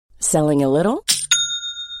Selling a little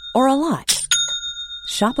or a lot?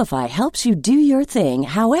 Shopify helps you do your thing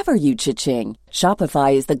however you cha-ching.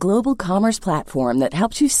 Shopify is the global commerce platform that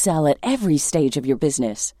helps you sell at every stage of your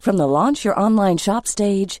business. From the launch your online shop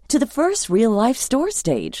stage to the first real-life store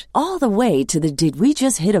stage, all the way to the did we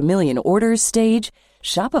just hit a million orders stage.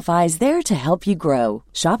 Shopify is there to help you grow.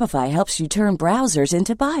 Shopify helps you turn browsers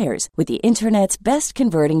into buyers with the internet's best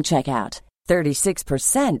converting checkout.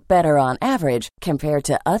 36% better on average compared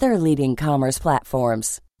to other leading commerce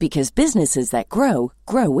platforms. Because businesses that grow,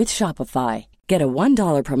 grow with Shopify. Get a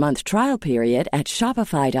 $1 per month trial period at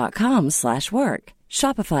shopify.com/work.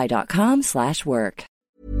 Shopify.com/work.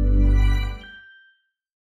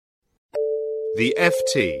 The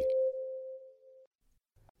FT.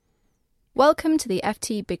 Welcome to the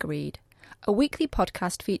FT Big Read, a weekly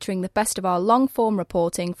podcast featuring the best of our long-form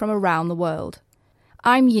reporting from around the world.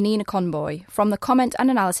 I'm Yanina Conboy from the Comment and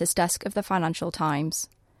Analysis Desk of the Financial Times.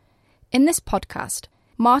 In this podcast,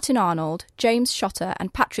 Martin Arnold, James Schotter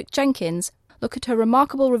and Patrick Jenkins look at a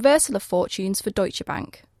remarkable reversal of fortunes for Deutsche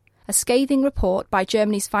Bank. A scathing report by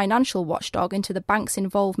Germany's financial watchdog into the bank's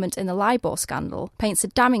involvement in the LIBOR scandal paints a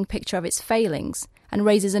damning picture of its failings and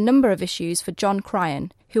raises a number of issues for John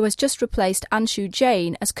Cryan, who has just replaced Anshu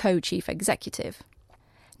Jain as co-chief executive.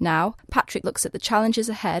 Now, Patrick looks at the challenges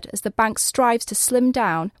ahead as the bank strives to slim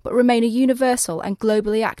down but remain a universal and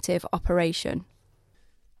globally active operation.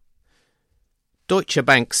 Deutsche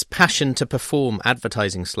Bank's passion to perform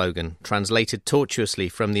advertising slogan, translated tortuously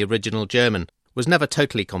from the original German, was never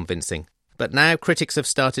totally convincing. But now critics have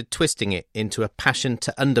started twisting it into a passion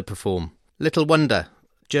to underperform. Little wonder,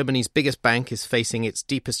 Germany's biggest bank is facing its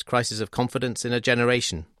deepest crisis of confidence in a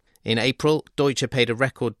generation. In April, Deutsche paid a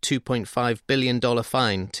record $2.5 billion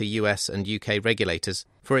fine to US and UK regulators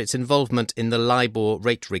for its involvement in the LIBOR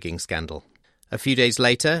rate rigging scandal. A few days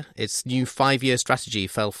later, its new 5-year strategy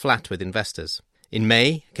fell flat with investors. In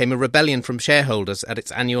May came a rebellion from shareholders at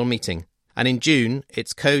its annual meeting, and in June,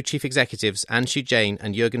 its co-chief executives Anshu Jain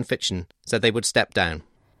and Jürgen Fitschen said they would step down.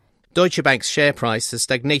 Deutsche Bank's share price has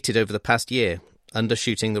stagnated over the past year,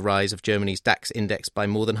 undershooting the rise of Germany's DAX index by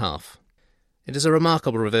more than half. It is a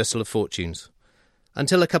remarkable reversal of fortunes.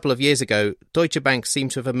 Until a couple of years ago, Deutsche Bank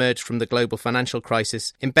seemed to have emerged from the global financial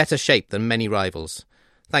crisis in better shape than many rivals,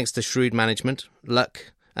 thanks to shrewd management,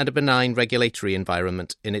 luck, and a benign regulatory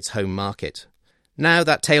environment in its home market. Now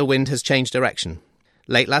that tailwind has changed direction.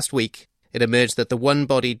 Late last week, it emerged that the one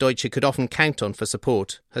body Deutsche could often count on for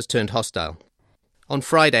support has turned hostile. On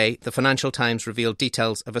Friday, the Financial Times revealed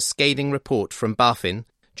details of a scathing report from BaFin,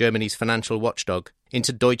 Germany's financial watchdog,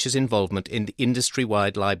 into Deutsche's involvement in the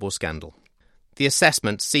industry-wide LIBOR scandal. The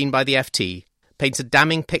assessment, seen by the FT, paints a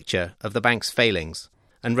damning picture of the bank's failings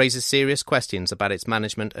and raises serious questions about its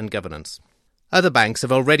management and governance. Other banks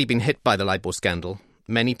have already been hit by the LIBOR scandal,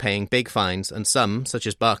 many paying big fines and some, such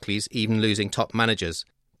as Barclays, even losing top managers.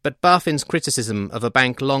 But BaFin's criticism of a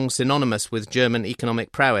bank long synonymous with German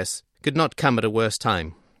economic prowess could not come at a worse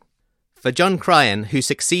time. For John Cryan, who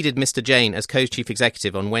succeeded Mr. Jain as co-chief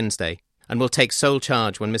executive on Wednesday and will take sole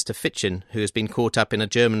charge when Mr. Fitschen, who has been caught up in a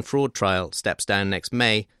German fraud trial, steps down next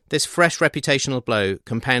May, this fresh reputational blow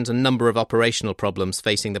compounds a number of operational problems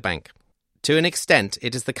facing the bank. To an extent,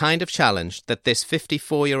 it is the kind of challenge that this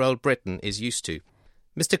 54-year-old Briton is used to.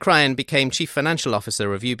 Mr. Cryan became Chief Financial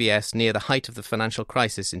Officer of UBS near the height of the financial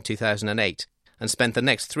crisis in 2008 and spent the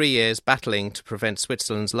next 3 years battling to prevent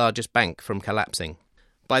Switzerland's largest bank from collapsing.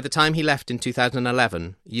 By the time he left in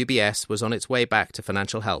 2011, UBS was on its way back to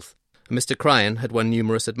financial health, and Mr. Cryan had won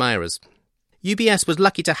numerous admirers. UBS was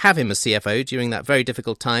lucky to have him as CFO during that very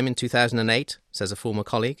difficult time in 2008, says a former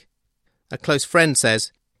colleague. A close friend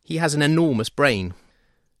says, he has an enormous brain.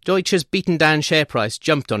 Deutsche's beaten-down share price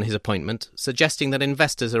jumped on his appointment, suggesting that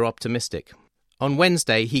investors are optimistic. On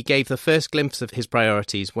Wednesday, he gave the first glimpse of his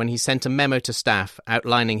priorities when he sent a memo to staff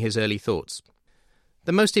outlining his early thoughts.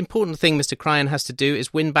 The most important thing Mr. Cryan has to do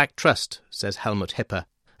is win back trust, says Helmut Hipper,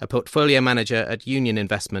 a portfolio manager at Union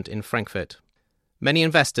Investment in Frankfurt. Many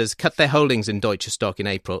investors cut their holdings in Deutsche stock in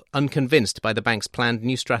April, unconvinced by the bank's planned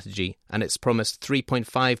new strategy and its promised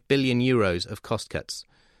 €3.5 billion of cost cuts.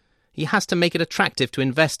 He has to make it attractive to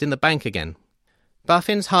invest in the bank again.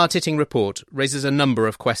 BaFin's hard-hitting report raises a number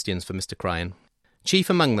of questions for Mr. Cryan.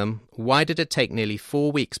 Chief among them, why did it take nearly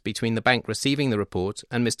 4 weeks between the bank receiving the report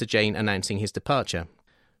and Mr. Jain announcing his departure?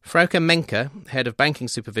 Frauke Menke, head of banking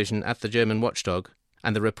supervision at the German watchdog,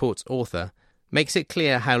 and the report's author, makes it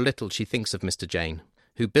clear how little she thinks of Mr. Jain,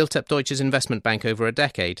 who built up Deutsche's investment bank over a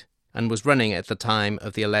decade and was running at the time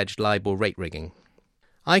of the alleged LIBOR rate rigging.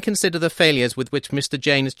 I consider the failures with which Mr.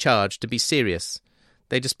 Jain is charged to be serious.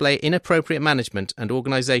 They display inappropriate management and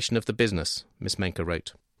organisation of the business, Ms. Menke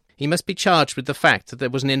wrote. he must be charged with the fact that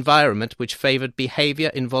there was an environment which favoured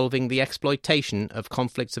behaviour involving the exploitation of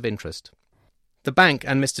conflicts of interest. The bank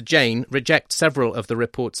and Mr. Jain reject several of the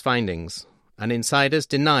report's findings, and insiders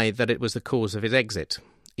deny that it was the cause of his exit,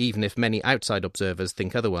 even if many outside observers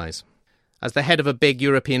think otherwise. As the head of a big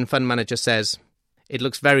European fund manager says, "It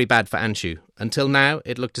looks very bad for Anshu. Until now,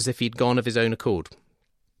 it looked as if he'd gone of his own accord."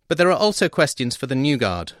 But there are also questions for the new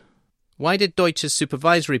guard. Why did Deutsche's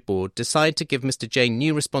supervisory board decide to give Mr. Jain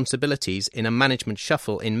new responsibilities in a management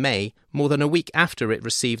shuffle in May, more than a week after it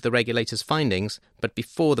received the regulator's findings, but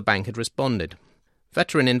before the bank had responded?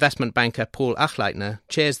 Veteran investment banker Paul Achleitner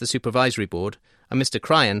chairs the supervisory board, and Mr.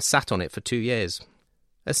 Cryan sat on it for 2 years.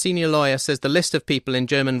 A senior lawyer says the list of people in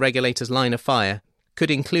German regulators' line of fire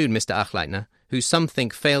could include Mr. Achleitner, who some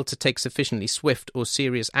think failed to take sufficiently swift or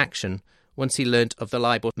serious action once he learnt of the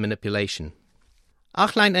LIBOR manipulation.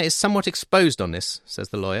 Achleitner is somewhat exposed on this, says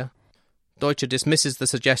the lawyer. Deutsche dismisses the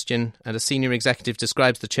suggestion, and a senior executive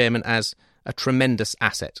describes the chairman as a tremendous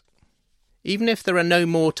asset. Even if there are no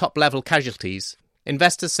more top-level casualties,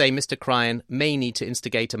 investors say Mr. Cryan may need to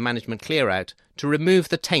instigate a management clear-out to remove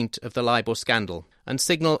the taint of the LIBOR scandal and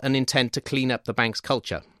signal an intent to clean up the bank's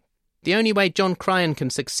culture. The only way John Cryan can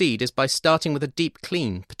succeed is by starting with a deep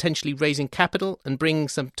clean, potentially raising capital and bringing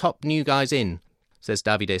some top new guys in, says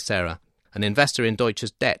Davide Serra, an investor in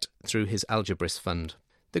Deutsche's debt through his Algebris fund.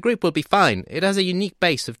 The group will be fine. It has a unique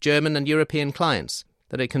base of German and European clients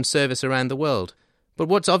that it can service around the world. But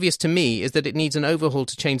what's obvious to me is that it needs an overhaul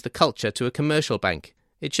to change the culture to a commercial bank.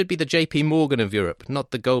 It should be the JP Morgan of Europe,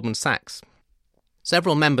 not the Goldman Sachs.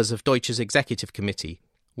 Several members of Deutsche's executive committee,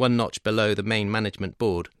 one notch below the main management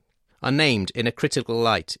board, are named in a critical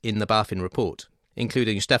light in the BaFin report,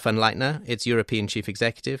 including Stefan Leitner, its European chief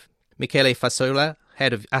executive, Michele Fasola,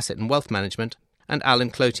 head of asset and wealth management, and Alan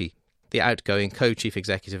Cloty, the outgoing co-chief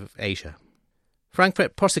executive of Asia.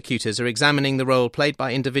 Frankfurt prosecutors are examining the role played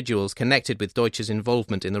by individuals connected with Deutsche's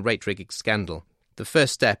involvement in the rate rigging scandal, the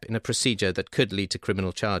first step in a procedure that could lead to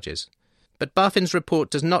criminal charges. But BaFin's report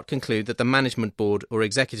does not conclude that the management board or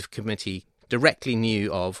executive committee directly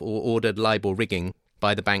knew of or ordered LIBOR rigging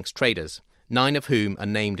by the bank's traders, 9 of whom are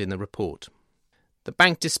named in the report. The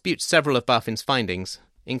bank disputes several of BaFin's findings,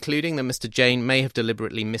 including that Mr. Jain may have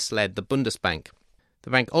deliberately misled the Bundesbank. The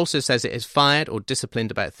bank also says it has fired or disciplined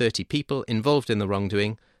about 30 people involved in the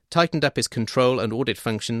wrongdoing, tightened up its control and audit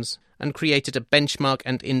functions, and created a benchmark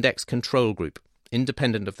and index control group,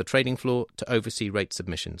 independent of the trading floor, to oversee rate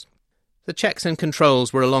submissions. The checks and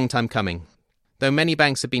controls were a long time coming. Though many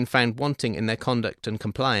banks have been found wanting in their conduct and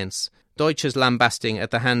compliance, Deutsche's lambasting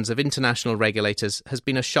at the hands of international regulators has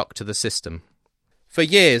been a shock to the system. For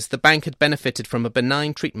years, the bank had benefited from a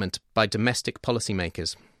benign treatment by domestic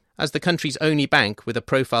policymakers. As the country's only bank with a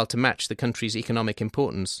profile to match the country's economic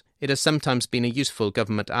importance, it has sometimes been a useful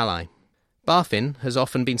government ally. BaFin has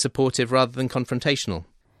often been supportive rather than confrontational.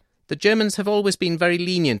 The Germans have always been very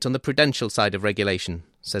lenient on the prudential side of regulation,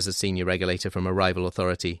 says a senior regulator from a rival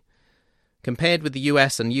authority. Compared with the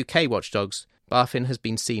US and UK watchdogs, BaFin has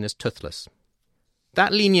been seen as toothless.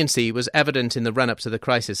 That leniency was evident in the run-up to the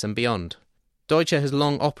crisis and beyond. Deutsche has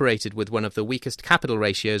long operated with one of the weakest capital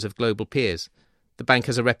ratios of global peers. The bank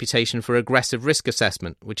has a reputation for aggressive risk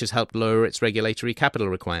assessment, which has helped lower its regulatory capital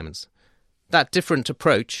requirements. That different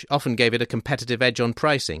approach often gave it a competitive edge on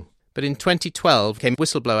pricing. But in 2012 came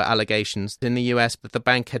whistleblower allegations in the US that the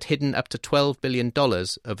bank had hidden up to $12 billion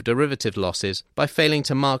of derivative losses by failing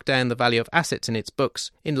to mark down the value of assets in its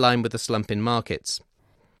books in line with the slump in markets.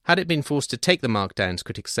 Had it been forced to take the markdowns,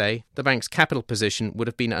 critics say, the bank's capital position would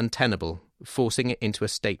have been untenable, forcing it into a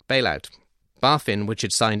state bailout. BaFin, which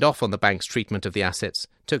had signed off on the bank's treatment of the assets,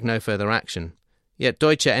 took no further action. Yet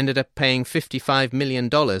Deutsche ended up paying $55 million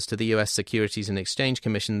to the US Securities and Exchange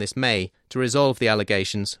Commission this May to resolve the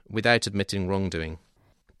allegations without admitting wrongdoing.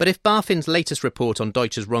 But if BaFin's latest report on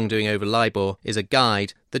Deutsche's wrongdoing over LIBOR is a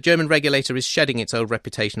guide, the German regulator is shedding its old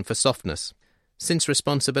reputation for softness. Since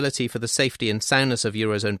responsibility for the safety and soundness of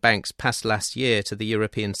Eurozone banks passed last year to the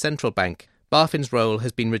European Central Bank, BaFin's role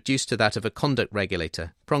has been reduced to that of a conduct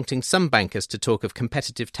regulator, prompting some bankers to talk of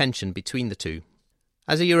competitive tension between the two.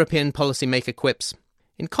 As a European policymaker quips,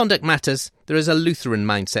 in conduct matters, there is a Lutheran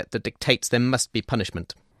mindset that dictates there must be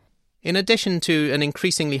punishment. In addition to an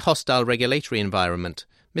increasingly hostile regulatory environment,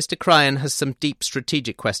 Mr. Cryan has some deep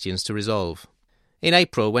strategic questions to resolve. In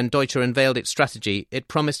April, when Deutsche unveiled its strategy, it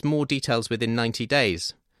promised more details within 90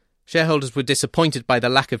 days. Shareholders were disappointed by the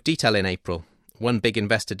lack of detail in April. One big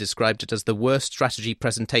investor described it as the worst strategy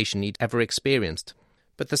presentation he'd ever experienced.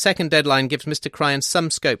 But the second deadline gives Mr. Cryan some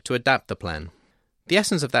scope to adapt the plan. The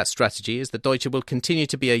essence of that strategy is that Deutsche will continue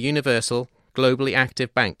to be a universal, globally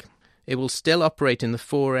active bank, it will still operate in the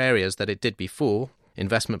 4 areas that it did before: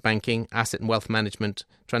 investment banking, asset and wealth management,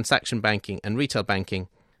 transaction banking and retail banking.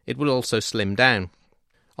 It will also slim down.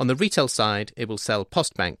 On the retail side, it will sell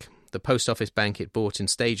Postbank, the post office bank it bought in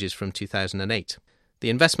stages from 2008. The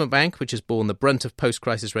investment bank, which has borne the brunt of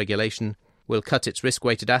post-crisis regulation, will cut its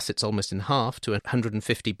risk-weighted assets almost in half to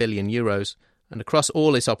 150 billion euros, and across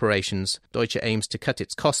all its operations, Deutsche aims to cut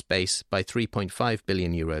its cost base by 3.5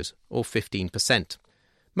 billion euros, or 15%.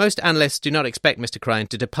 Most analysts do not expect Mr. Cryan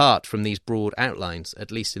to depart from these broad outlines,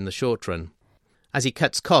 at least in the short run. As he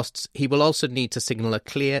cuts costs, he will also need to signal a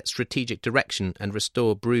clear strategic direction and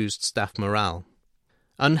restore bruised staff morale.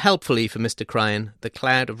 Unhelpfully for Mr. Cryan, the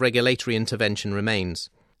cloud of regulatory intervention remains.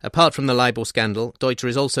 Apart from the LIBOR scandal, Deutsche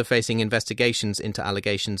is also facing investigations into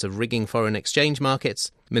allegations of rigging foreign exchange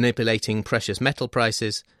markets, manipulating precious metal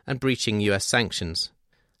prices, and breaching US sanctions.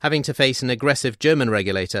 Having to face an aggressive German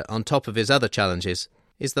regulator on top of his other challenges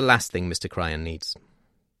is the last thing Mr. Cryan needs.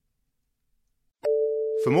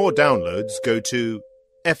 For more downloads, go to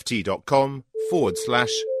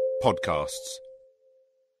ft.com/podcasts.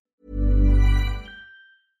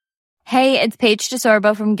 Hey, it's Paige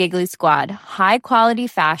DeSorbo from Giggly Squad. High quality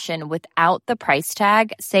fashion without the price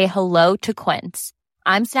tag. Say hello to Quince.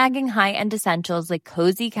 I'm snagging high-end essentials like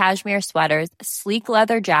cozy cashmere sweaters, sleek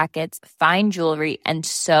leather jackets, fine jewelry, and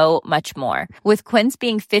so much more. With Quince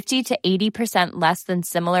being 50 to 80% less than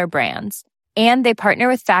similar brands. And they partner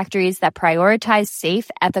with factories that prioritize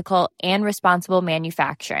safe, ethical, and responsible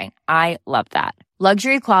manufacturing. I love that.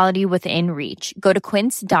 Luxury quality within reach. Go to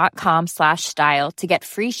quince.com/style to get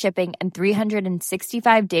free shipping and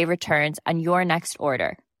 365-day returns on your next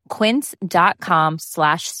order.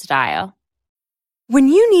 Quince.com/style. When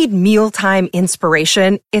you need mealtime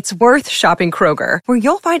inspiration, it's worth shopping Kroger, where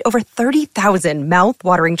you'll find over 30,000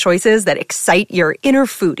 mouth-watering choices that excite your inner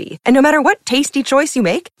foodie. And no matter what tasty choice you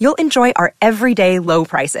make, you'll enjoy our everyday low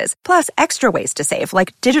prices, plus extra ways to save,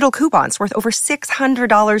 like digital coupons worth over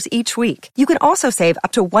 $600 each week. You can also save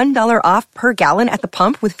up to $1 off per gallon at the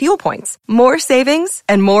pump with fuel points. More savings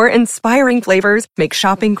and more inspiring flavors make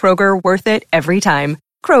shopping Kroger worth it every time.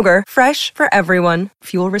 Kroger, fresh for everyone.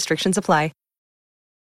 Fuel restrictions apply.